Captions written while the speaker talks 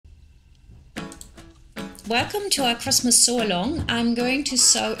Welcome to our Christmas sew along. I'm going to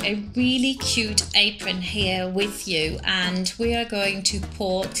sew a really cute apron here with you, and we are going to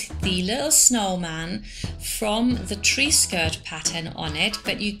put the little snowman from the tree skirt pattern on it,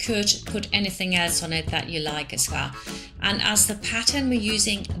 but you could put anything else on it that you like as well. And as the pattern, we're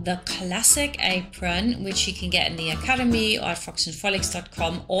using the classic apron, which you can get in the Academy or at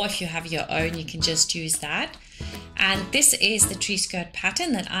frocksandfrolics.com, or if you have your own, you can just use that. And this is the tree skirt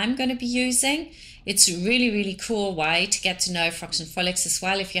pattern that I'm going to be using. It's a really cool way to get to know Frocks and Frolics as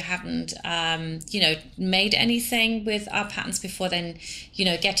well. If you haven't, made anything with our patterns before, then,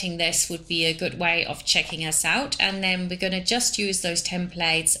 getting this would be a good way of checking us out. And then we're going to just use those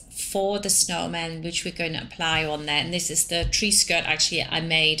templates for the snowman, which we're going to apply on there. And this is the tree skirt actually I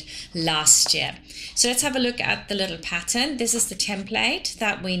made last year. So let's have a look at the little pattern. This is the template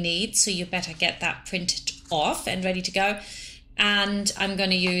that we need. So you better get that printed off and ready to go. And I'm going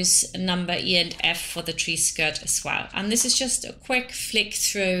to use number E and F for the tree skirt as well. And this is just a quick flick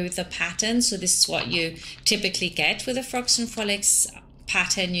through the pattern. So this is what you typically get with a Frocks and Frolics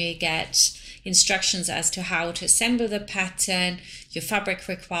pattern. You get instructions as to how to assemble the pattern, your fabric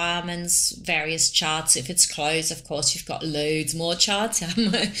requirements, various charts. If it's clothes, of course, you've got loads more charts. I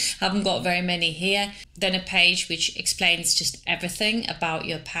haven't got very many here. Then a page which explains just everything about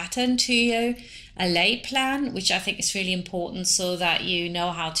your pattern to you. A lay plan, which I think is really important so that you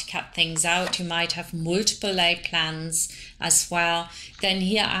know how to cut things out. You might have multiple lay plans as well. Then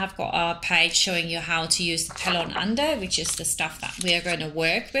here I've got a page showing you how to use the pellon under, which is the stuff that we are going to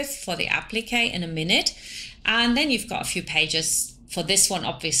work with for the applique in a minute. And then you've got a few pages for this one,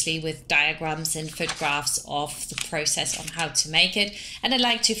 obviously, with diagrams and photographs of the process on how to make it. And I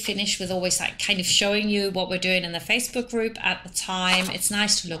like to finish with always like kind of showing you what we're doing in the Facebook group at the time. It's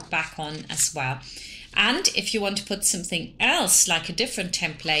nice to look back on as well. And if you want to put something else, like a different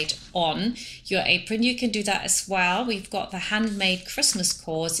template on your apron, you can do that as well. We've got the handmade Christmas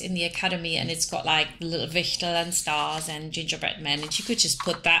course in the Academy, and it's got like little wichtel and stars and gingerbread men, and you could just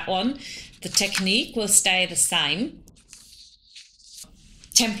put that on. The technique will stay the same.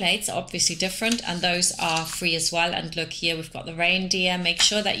 Templates are obviously different, and those are free as well. And look, here we've got the reindeer. Make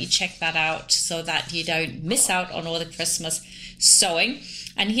sure that you check that out so that you don't miss out on all the Christmas sewing.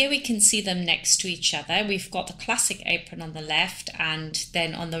 And here we can see them next to each other. We've got the classic apron on the left, and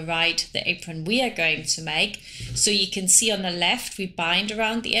then on the right the apron we are going to make. So you can see on the left we bind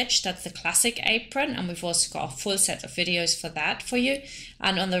around the edge. That's the classic apron, and we've also got a full set of videos for that for you.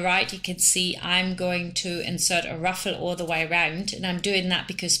 And on the right you can see I'm going to insert a ruffle all the way around, and I'm doing that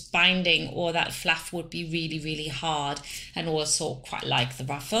because binding all that fluff would be really hard, and also quite like the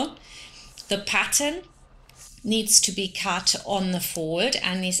ruffle. The pattern needs to be cut on the fold,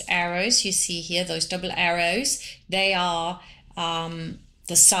 and these arrows you see here, those double arrows, they are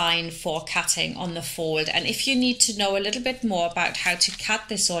the sign for cutting on the fold. And if you need to know a little bit more about how to cut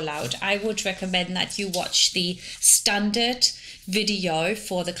this all out, I would recommend that you watch the standard video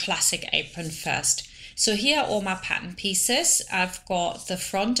for the classic apron first. So here are all my pattern pieces. I've got the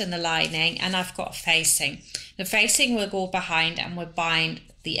front and the lining, and I've got a facing. The facing will go behind and will bind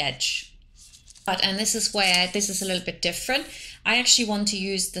the edge. And this is where this is a little bit different. I actually want to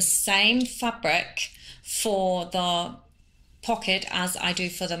use the same fabric for the pocket as I do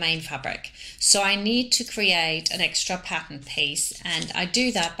for the main fabric. So I need to create an extra pattern piece, and I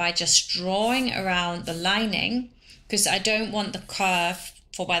do that by just drawing around the lining, because I don't want the curve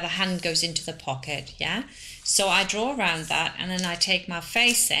for where the hand goes into the pocket. Yeah, so I draw around that, and then I take my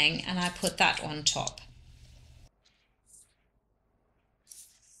facing and I put that on top.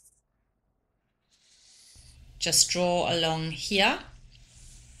 Just draw along here.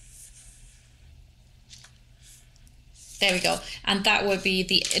 There we go. And that will be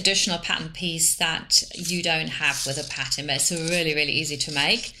the additional pattern piece that you don't have with a pattern, but it's really easy to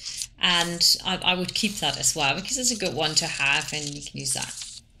make. And I would keep that as well, because it's a good one to have, and you can use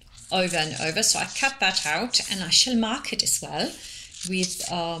that over and over. So I cut that out, and I shall mark it as well with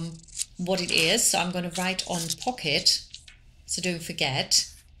what it is. So I'm going to write on pocket, so don't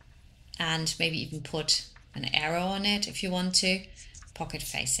forget, and maybe even put an arrow on it if you want to. Pocket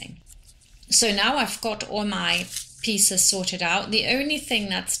facing. So now I've got all my pieces sorted out. The only thing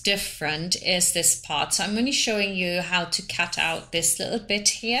that's different is this part. So I'm only showing you how to cut out this little bit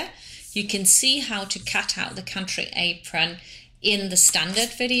here. You can see how to cut out the country apron in the standard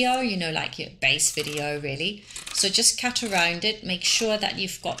video, like your base video really. So just cut around it. Make sure that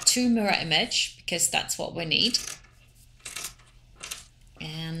you've got 2 mirror image, because that's what we need.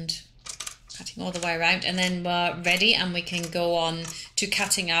 And cutting all the way around, and then we're ready, and we can go on to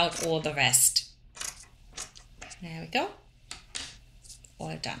cutting out all the rest. There we go,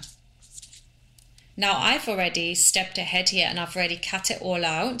 all done. Now I've already stepped ahead here and I've already cut it all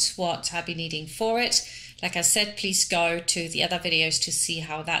out, what I'll be needing for it. Like I said, please go to the other videos to see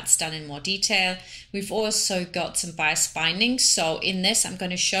how that's done in more detail. We've also got some bias bindings. So in this, I'm going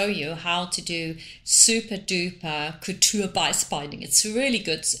to show you how to do super duper couture bias binding. It's really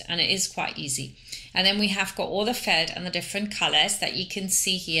good and it is quite easy. And then we have got all the felt and the different colors that you can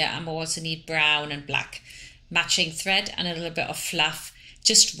see here. And we also need brown and black matching thread and a little bit of fluff.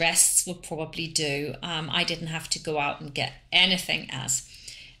 Just rests will probably do. I didn't have to go out and get anything else.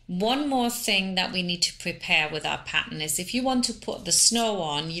 One more thing that we need to prepare with our pattern is if you want to put the snow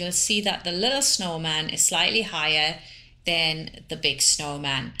on, you'll see that the little snowman is slightly higher than the big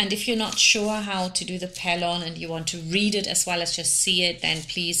snowman. And if you're not sure how to do the pellon and you want to read it as well as just see it, then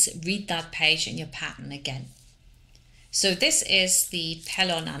please read that page in your pattern again. So this is the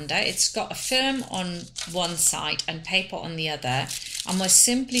pellon under. It's got a film on one side and paper on the other. And we're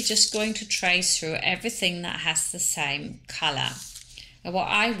simply just going to trace through everything that has the same color. And what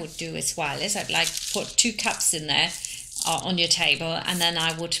I would do as well is I'd like put 2 cups in there on your table, and then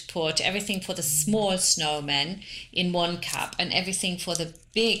I would put everything for the small snowman in 1 cup and everything for the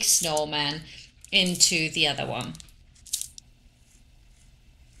big snowman into the other one.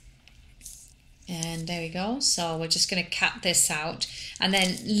 And there we go. So we're just going to cut this out and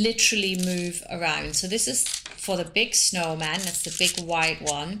then literally move around. So this is for the big snowman. That's the big white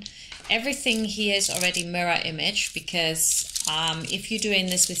one. Everything here is already mirror image because if you're doing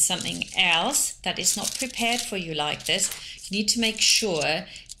this with something else that is not prepared for you like this, you need to make sure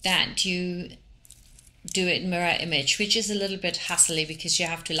that you do it mirror image, which is a little bit hassly because you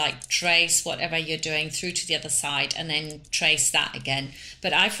have to like trace whatever you're doing through to the other side and then trace that again.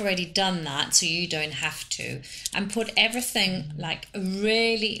 But I've already done that, so you don't have to. And put everything like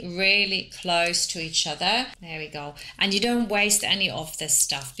really close to each other. There we go. And you don't waste any of this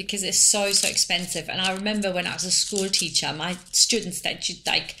stuff because it's so expensive. And I remember when I was a school teacher, my students, that you'd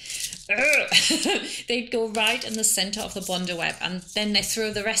like they'd go right in the center of the Bondo web and then they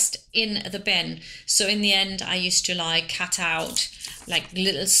throw the rest in the bin. So in the end, I used to like cut out like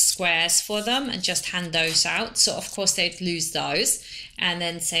little squares for them and just hand those out. So of course they'd lose those and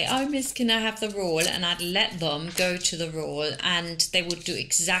then say, oh miss, can I have the roll? And I'd let them go to the roll and they would do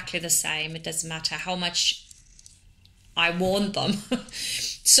exactly the same. It doesn't matter how much I warned them.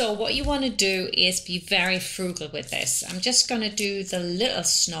 So what you want to do is be very frugal with this. I'm just going to do the little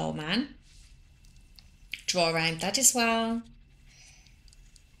snowman. Draw around that as well.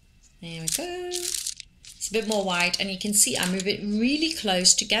 There we go. It's a bit more wide and you can see I move it really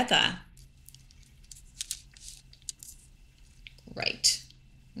close together. Great.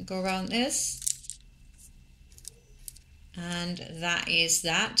 I'll go around this. And that is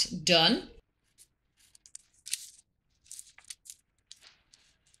that done.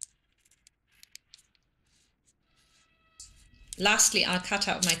 Lastly, I'll cut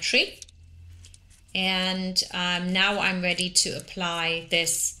out my tree and now I'm ready to apply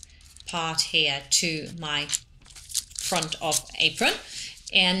this part here to my front of apron,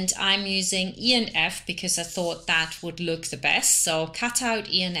 and I'm using E and F because I thought that would look the best. So cut out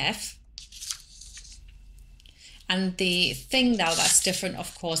E and F. And the thing now that's different,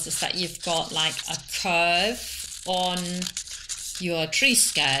 of course, is that you've got like a curve on your tree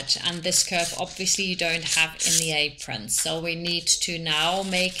skirt, and this curve obviously you don't have in the apron, so we need to now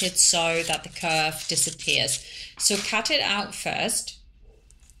make it so that the curve disappears. So cut it out first.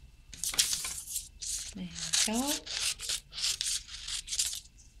 There we go,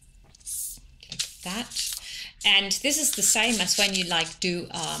 like that. And this is the same as when you like do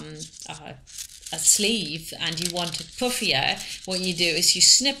a sleeve and you want it puffier. What you do is you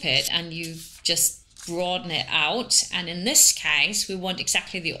snip it and you just broaden it out, and in this case we want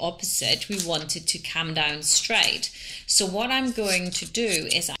exactly the opposite. We want it to come down straight. So what I'm going to do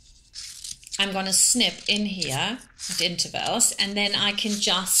is I'm going to snip in here at intervals, and then I can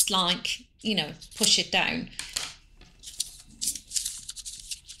just like, you know, push it down.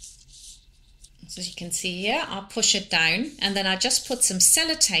 So you can see here, I'll push it down and then I just put some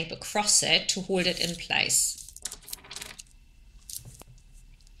sellotape across it to hold it in place.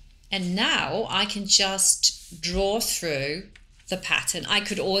 And now I can just draw through the pattern. I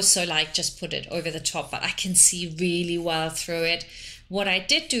could also like just put it over the top, but I can see really well through it. What I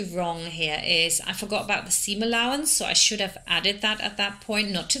did do wrong here is I forgot about the seam allowance, so I should have added that at that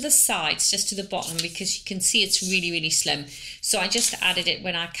point, not to the sides, just to the bottom, because you can see it's really slim. So I just added it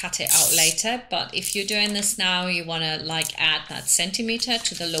when I cut it out later, but if you're doing this now, you want to like add that centimeter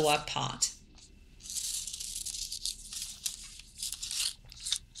to the lower part.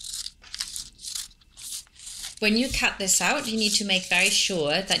 When you cut this out, you need to make very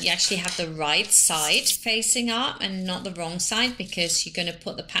sure that you actually have the right side facing up and not the wrong side, because you're going to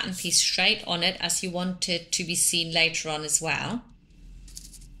put the pattern piece straight on it as you want it to be seen later on as well.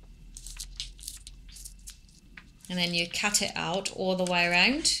 And then you cut it out all the way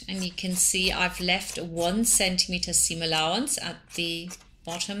around, and you can see I've left 1 centimeter seam allowance at the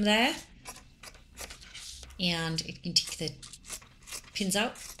bottom there. And you can take the pins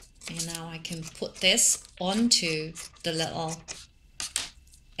out. And now I can put this onto the little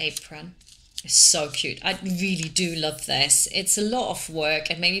apron. It's so cute. I really do love this. It's a lot of work,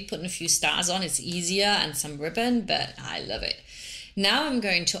 and maybe putting a few stars on it's easier and some ribbon, but I love it. Now I'm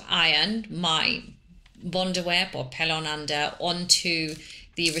going to iron my Bondeweb or Pellon under onto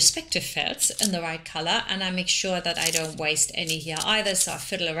the respective felts in the right color, and I make sure that I don't waste any here either, so I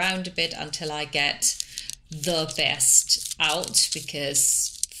fiddle around a bit until I get the best out,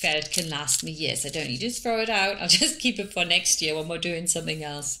 because felt can last me years. I don't need to throw it out. I'll just keep it for next year when we're doing something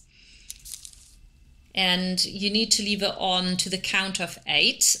else. And you need to leave it on to the count of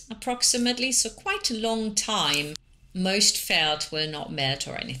 8 approximately, so quite a long time. Most felt will not melt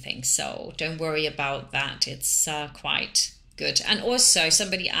or anything, so don't worry about that. It's quite good. And also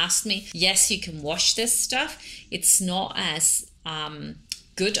somebody asked me, yes, you can wash this stuff. It's not as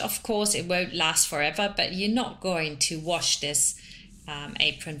good, of course. It won't last forever, but you're not going to wash this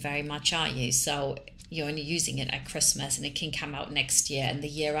apron very much, are you? So you're only using it at Christmas, and it can come out next year and the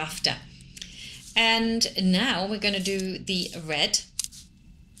year after. And now we're going to do the red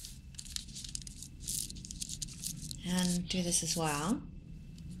and do this as well.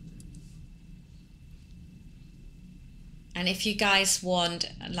 And if you guys want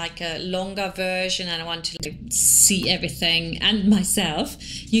like a longer version and I want to see everything and myself,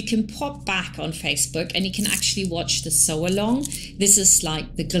 you can pop back on Facebook and you can actually watch the sew along. This is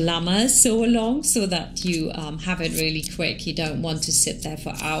like the glamour sew along, so that you have it really quick. You don't want to sit there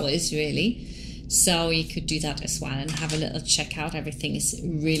for hours really. So you could do that as well and have a little check out. Everything is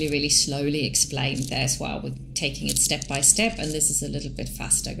really, really slowly explained there as well. We're taking it step by step, and this is a little bit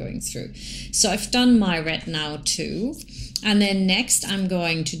faster going through. So I've done my red now too. And then next I'm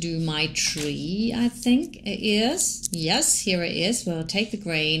going to do my tree, I think it is. Yes, here it is. We'll take the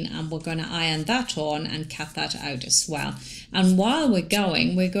grain and we're going to iron that on and cut that out as well. And while we're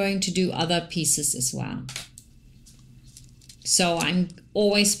going to do other pieces as well. So I'm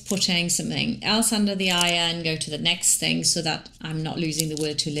always putting something else under the iron, go to the next thing, so that I'm not losing the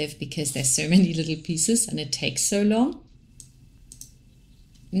will to live, because there's so many little pieces and it takes so long.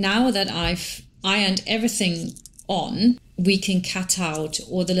 Now that I've ironed everything on, we can cut out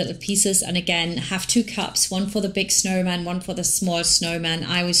all the little pieces, and again have 2 cups, one for the big snowman, one for the small snowman.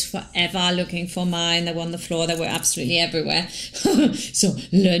 I was forever looking for mine. They were on the floor, they were absolutely everywhere. So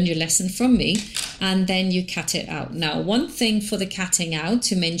learn your lesson from me, and then you cut it out. Now, one thing for the cutting out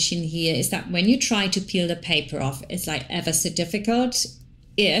to mention here is that when you try to peel the paper off, it's like ever so difficult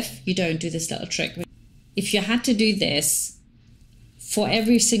if you don't do this little trick. If you had to do this for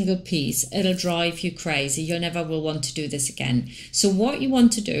every single piece, it'll drive you crazy. You never will want to do this again. So what you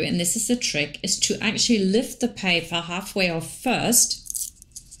want to do, and this is the trick, is to actually lift the paper halfway off first,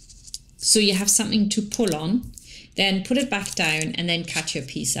 so you have something to pull on, then put it back down and then cut your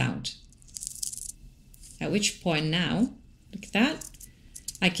piece out. At which point now, look at that,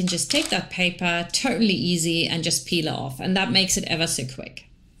 I can just take that paper, totally easy, and just peel it off, and that makes it ever so quick.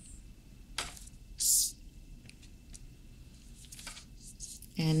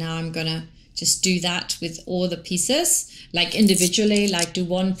 And now I'm gonna just do that with all the pieces, like individually, like do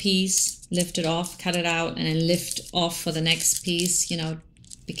one piece, lift it off, cut it out, and then lift off for the next piece, you know,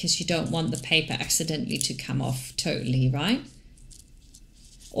 because you don't want the paper accidentally to come off totally, right?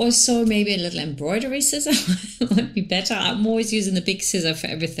 Also, maybe a little embroidery scissor might be better. I'm always using the big scissor for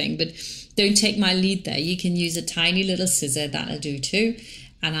everything, but don't take my lead there. You can use a tiny little scissor, that'll do too,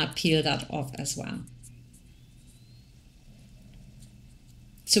 and I'll peel that off as well.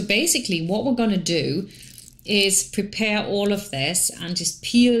 So basically what we're going to do is prepare all of this and just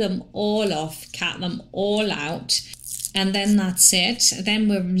peel them all off, cut them all out, and then that's it. Then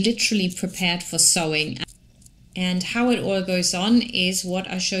we're literally prepared for sewing. And how it all goes on is what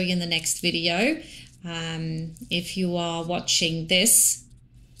I'll show you in the next video. If you are watching this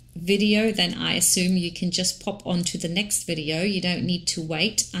video, then I assume you can just pop on to the next video. You don't need to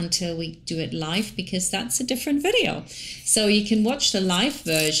wait until we do it live, because that's a different video. So you can watch the live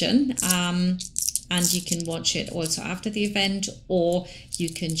version and you can watch it also after the event, or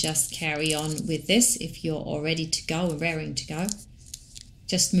you can just carry on with this if you're all ready to go or raring to go.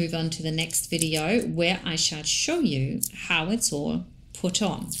 Just move on to the next video where I shall show you how it's all put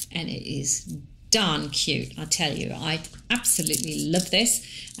on, and it is darn cute, I tell you. I absolutely love this.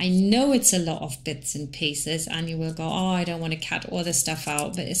 I know it's a lot of bits and pieces and you will go, oh, I don't want to cut all this stuff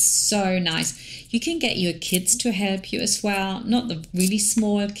out, but it's so nice. You can get your kids to help you as well, not the really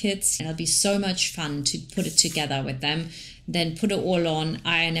small kids. It'll be so much fun to put it together with them, then put it all on,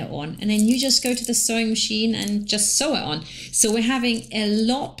 iron it on, and then you just go to the sewing machine and just sew it on. So we're having a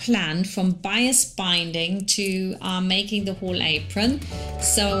lot planned, from bias binding to making the whole apron.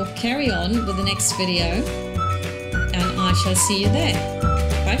 So carry on with the next video and I shall see you there.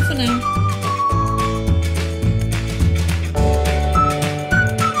 Bye for now.